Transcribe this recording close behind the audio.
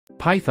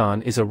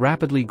Python is a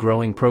rapidly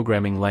growing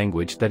programming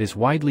language that is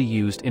widely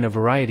used in a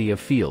variety of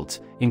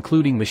fields,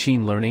 including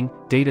machine learning,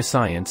 data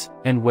science,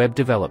 and web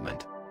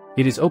development.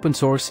 It is open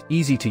source,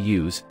 easy to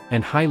use,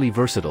 and highly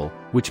versatile,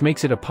 which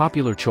makes it a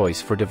popular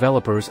choice for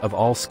developers of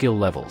all skill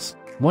levels.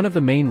 One of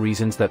the main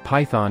reasons that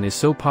Python is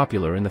so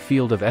popular in the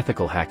field of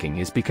ethical hacking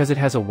is because it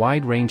has a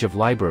wide range of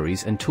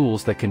libraries and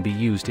tools that can be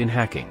used in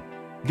hacking.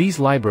 These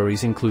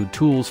libraries include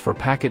tools for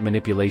packet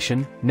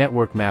manipulation,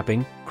 network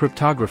mapping,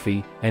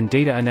 cryptography, and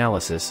data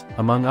analysis,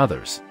 among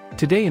others.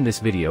 Today in this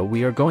video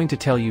we are going to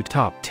tell you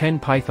top 10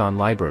 Python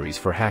libraries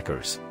for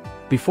hackers.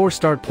 Before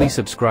start, please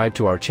subscribe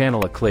to our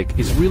channel. A click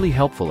is really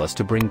helpful us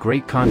to bring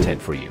great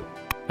content for you.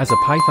 As a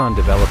Python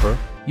developer,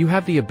 you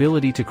have the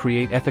ability to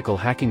create ethical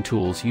hacking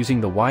tools using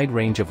the wide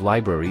range of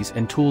libraries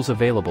and tools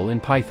available in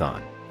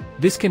Python.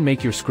 This can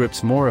make your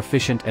scripts more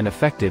efficient and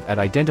effective at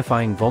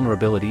identifying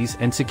vulnerabilities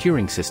and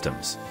securing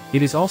systems.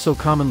 It is also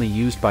commonly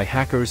used by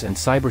hackers and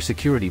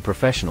cybersecurity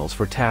professionals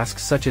for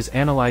tasks such as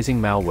analyzing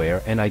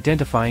malware and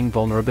identifying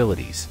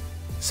vulnerabilities.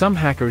 Some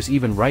hackers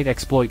even write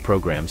exploit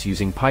programs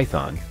using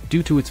Python,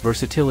 due to its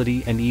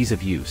versatility and ease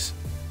of use.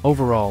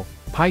 Overall,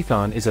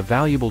 Python is a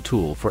valuable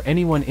tool for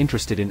anyone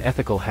interested in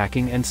ethical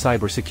hacking and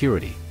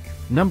cybersecurity.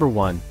 Number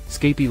 1,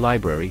 Scapy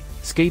Library.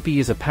 Scapy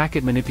is a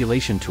packet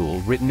manipulation tool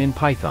written in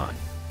Python.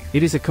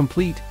 It is a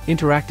complete,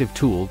 interactive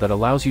tool that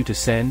allows you to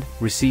send,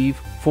 receive,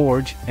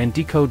 forge, and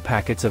decode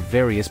packets of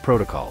various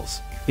protocols.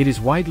 It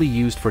is widely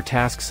used for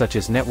tasks such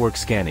as network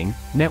scanning,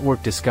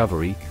 network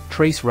discovery,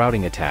 trace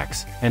routing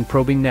attacks, and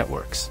probing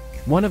networks.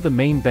 One of the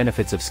main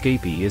benefits of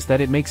Scapy is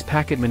that it makes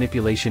packet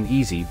manipulation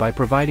easy by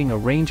providing a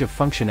range of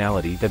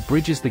functionality that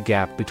bridges the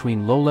gap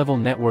between low-level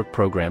network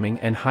programming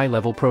and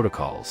high-level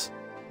protocols.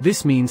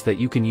 This means that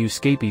you can use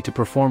Scapy to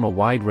perform a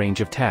wide range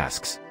of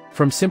tasks,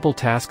 from simple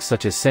tasks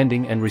such as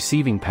sending and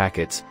receiving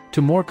packets,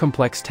 to more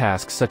complex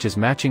tasks such as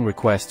matching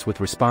requests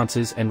with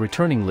responses and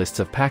returning lists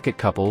of packet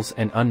couples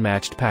and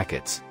unmatched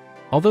packets.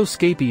 Although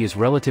Scapy is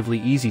relatively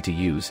easy to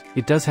use,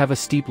 it does have a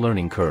steep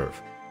learning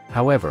curve.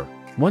 However,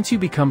 once you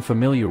become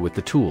familiar with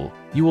the tool,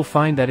 you will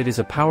find that it is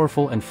a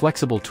powerful and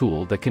flexible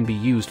tool that can be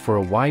used for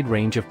a wide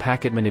range of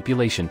packet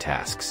manipulation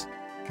tasks.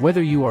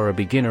 Whether you are a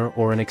beginner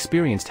or an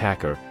experienced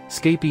hacker,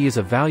 Scapy is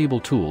a valuable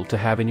tool to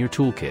have in your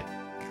toolkit.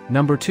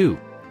 Number 2.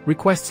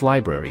 Requests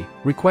Library.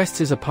 Requests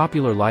is a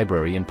popular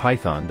library in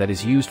Python that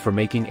is used for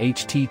making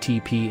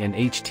HTTP and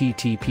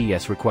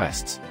HTTPS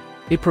requests.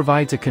 It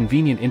provides a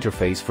convenient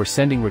interface for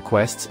sending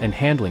requests and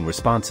handling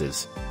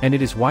responses, and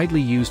it is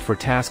widely used for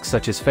tasks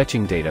such as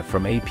fetching data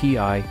from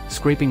API,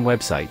 scraping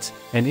websites,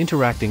 and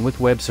interacting with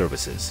web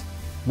services.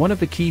 One of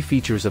the key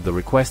features of the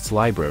Requests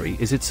library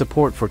is its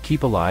support for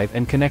keep alive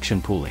and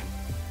connection pooling.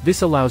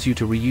 This allows you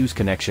to reuse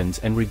connections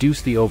and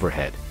reduce the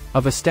overhead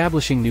of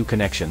establishing new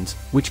connections,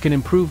 which can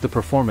improve the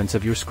performance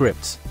of your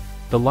scripts.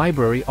 The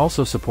library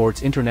also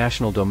supports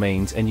international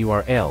domains and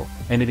URL,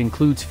 and it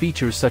includes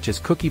features such as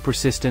cookie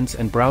persistence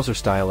and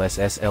browser-style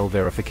SSL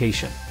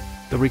verification.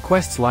 The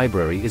Requests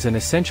library is an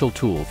essential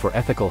tool for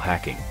ethical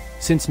hacking,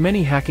 since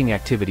many hacking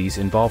activities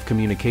involve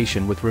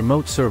communication with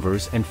remote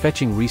servers and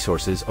fetching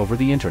resources over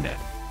the internet.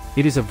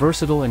 It is a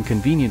versatile and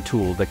convenient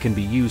tool that can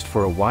be used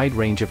for a wide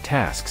range of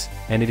tasks,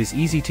 and it is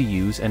easy to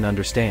use and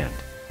understand.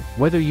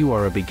 Whether you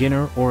are a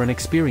beginner or an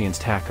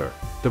experienced hacker,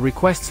 the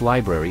Requests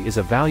library is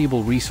a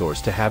valuable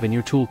resource to have in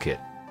your toolkit.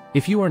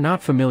 If you are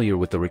not familiar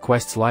with the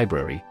Requests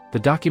library, the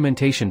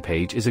documentation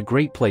page is a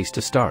great place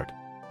to start.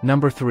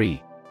 Number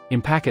 3.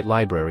 ImPacket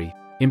Library.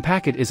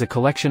 ImPacket is a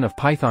collection of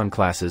Python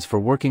classes for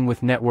working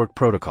with network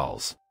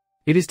protocols.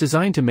 It is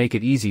designed to make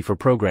it easy for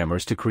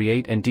programmers to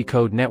create and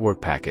decode network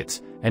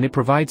packets, and it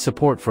provides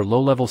support for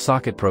low-level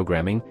socket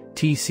programming,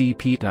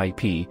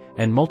 TCP/IP,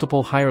 and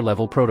multiple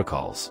higher-level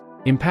protocols.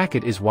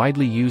 ImPacket is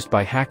widely used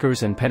by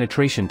hackers and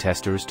penetration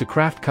testers to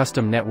craft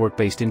custom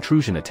network-based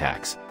intrusion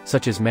attacks,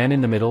 such as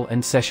man-in-the-middle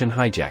and session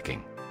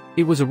hijacking.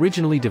 It was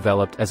originally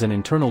developed as an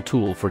internal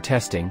tool for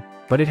testing,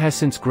 but it has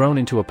since grown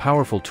into a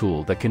powerful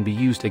tool that can be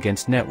used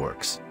against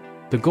networks.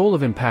 The goal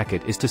of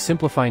ImPacket is to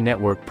simplify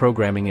network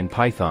programming in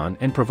Python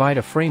and provide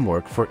a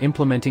framework for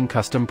implementing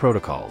custom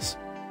protocols.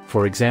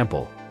 For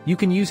example, you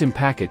can use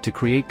ImPacket to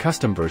create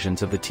custom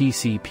versions of the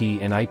TCP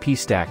and IP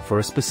stack for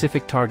a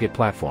specific target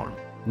platform.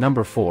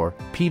 Number 4,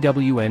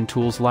 PWN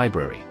Tools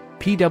Library.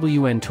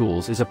 PWN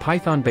Tools is a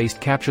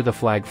Python-based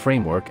capture-the-flag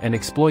framework and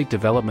exploit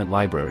development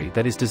library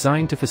that is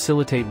designed to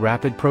facilitate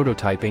rapid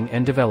prototyping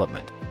and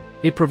development.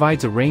 It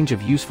provides a range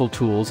of useful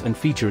tools and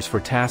features for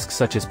tasks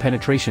such as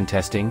penetration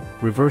testing,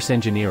 reverse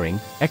engineering,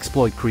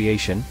 exploit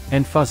creation,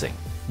 and fuzzing.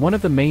 One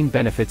of the main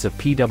benefits of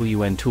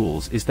PWN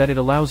Tools is that it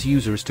allows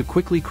users to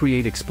quickly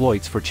create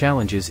exploits for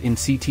challenges in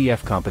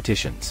CTF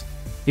competitions.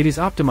 It is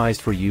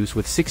optimized for use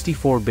with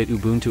 64-bit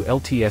Ubuntu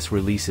LTS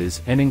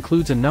releases and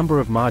includes a number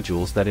of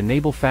modules that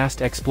enable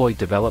fast exploit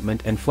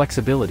development and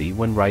flexibility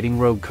when writing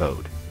rogue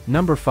code.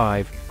 Number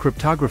 5,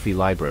 Cryptography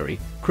Library.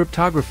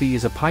 Cryptography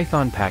is a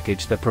Python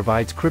package that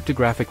provides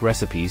cryptographic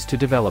recipes to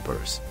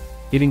developers.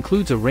 It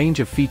includes a range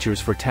of features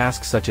for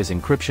tasks such as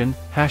encryption,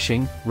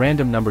 hashing,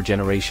 random number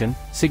generation,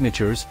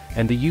 signatures,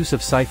 and the use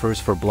of ciphers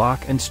for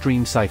block and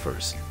stream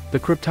ciphers. The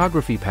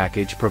cryptography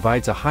package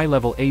provides a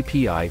high-level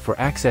API for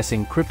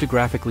accessing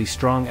cryptographically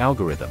strong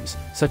algorithms,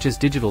 such as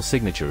digital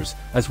signatures,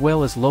 as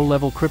well as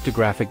low-level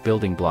cryptographic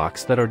building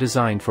blocks that are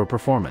designed for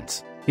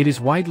performance. It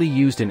is widely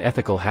used in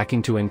ethical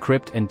hacking to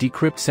encrypt and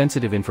decrypt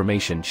sensitive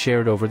information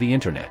shared over the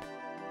internet.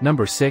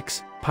 Number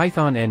 6.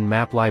 Python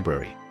Nmap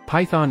Library.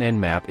 Python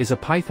Nmap is a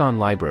Python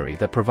library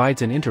that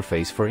provides an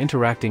interface for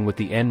interacting with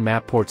the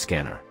Nmap port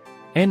scanner.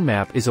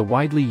 Nmap is a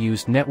widely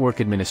used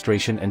network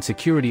administration and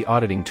security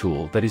auditing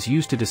tool that is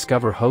used to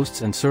discover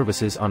hosts and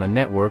services on a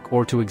network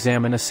or to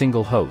examine a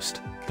single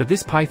host.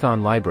 This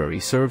Python library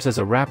serves as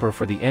a wrapper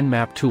for the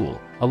Nmap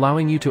tool,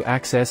 allowing you to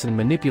access and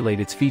manipulate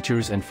its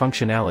features and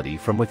functionality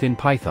from within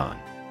Python.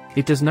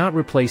 It does not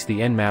replace the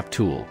Nmap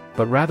tool,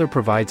 but rather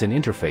provides an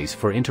interface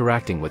for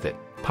interacting with it.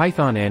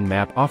 Python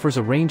Nmap offers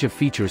a range of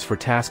features for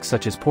tasks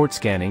such as port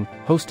scanning,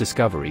 host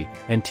discovery,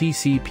 and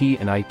TCP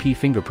and IP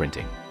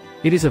fingerprinting.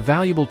 It is a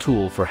valuable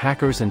tool for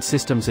hackers and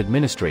systems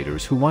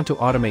administrators who want to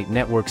automate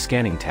network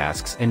scanning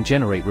tasks and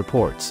generate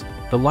reports.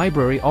 The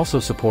library also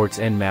supports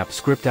Nmap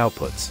script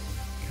outputs.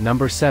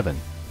 Number 7.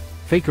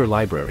 Faker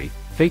Library.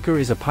 Faker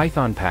is a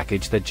Python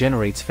package that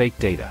generates fake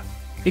data.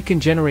 It can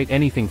generate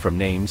anything from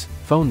names,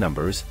 phone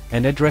numbers,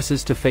 and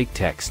addresses to fake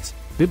texts,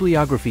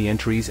 bibliography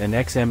entries and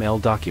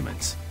XML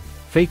documents.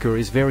 Faker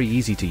is very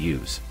easy to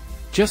use.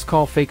 Just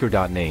call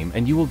faker.name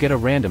and you will get a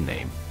random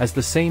name, as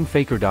the same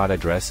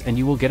faker.address and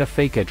you will get a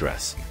fake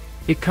address.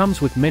 It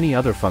comes with many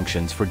other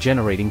functions for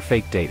generating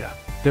fake data.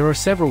 There are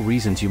several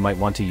reasons you might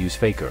want to use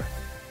Faker.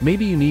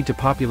 Maybe you need to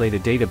populate a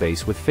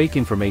database with fake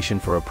information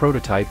for a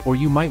prototype, or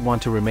you might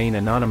want to remain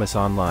anonymous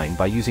online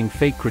by using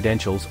fake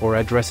credentials or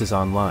addresses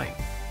online.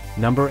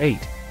 Number 8.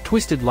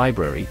 Twisted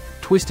Library.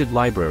 Twisted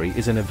Library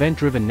is an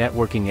event-driven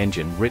networking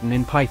engine written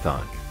in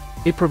Python.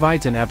 It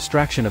provides an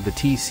abstraction of the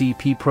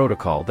TCP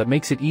protocol that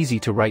makes it easy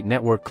to write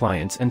network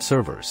clients and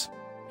servers.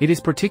 It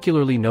is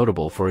particularly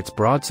notable for its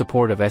broad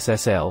support of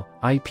SSL,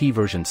 IP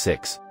version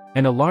 6,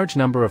 and a large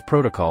number of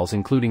protocols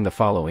including the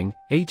following: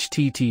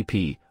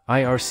 HTTP,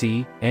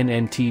 IRC,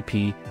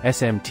 NNTP,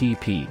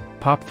 SMTP,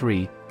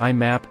 POP3,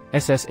 IMAP,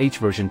 SSH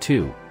version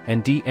 2,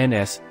 and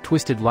DNS.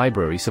 Twisted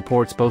Library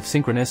supports both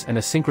synchronous and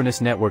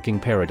asynchronous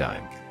networking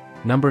paradigm.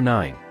 Number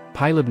 9.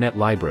 PyBNet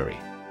Library.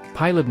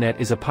 PyBNet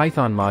is a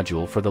Python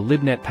module for the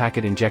libnet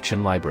packet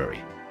injection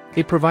library.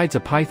 It provides a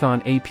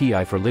Python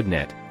API for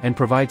libnet, and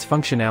provides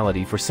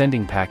functionality for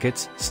sending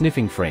packets,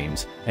 sniffing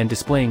frames, and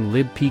displaying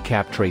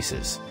libpcap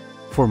traces.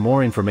 For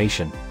more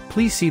information,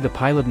 please see the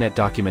PyBNet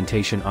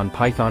documentation on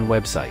Python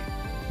website.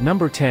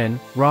 Number 10.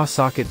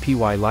 RawSocket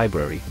PY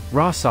Library.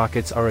 Raw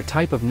sockets are a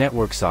type of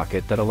network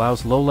socket that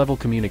allows low-level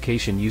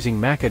communication using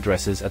MAC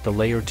addresses at the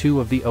layer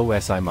 2 of the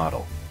OSI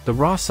model. The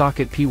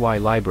RawSocket PY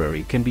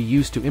library can be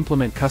used to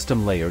implement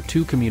custom layer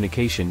 2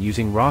 communication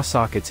using raw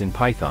sockets in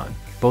Python,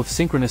 both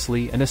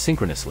synchronously and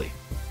asynchronously.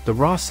 The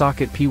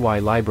RawSocket PY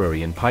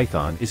library in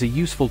Python is a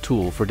useful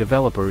tool for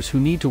developers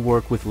who need to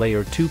work with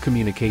layer 2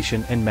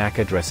 communication and MAC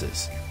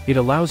addresses. It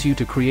allows you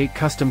to create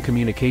custom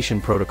communication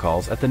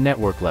protocols at the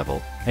network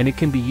level, and it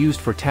can be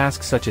used for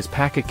tasks such as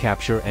packet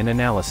capture and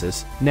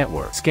analysis,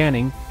 network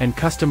scanning, and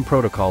custom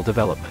protocol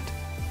development.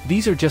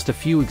 These are just a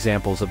few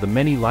examples of the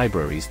many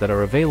libraries that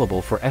are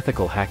available for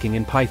ethical hacking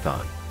in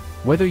Python.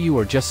 Whether you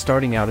are just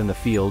starting out in the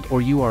field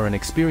or you are an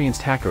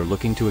experienced hacker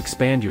looking to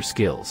expand your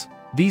skills,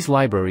 these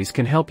libraries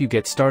can help you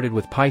get started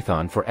with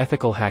Python for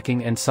ethical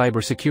hacking and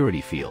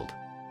cybersecurity field.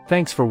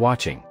 Thanks for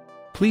watching.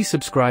 Please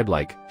subscribe,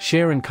 like,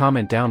 share and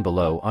comment down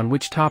below on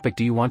which topic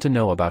do you want to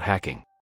know about hacking.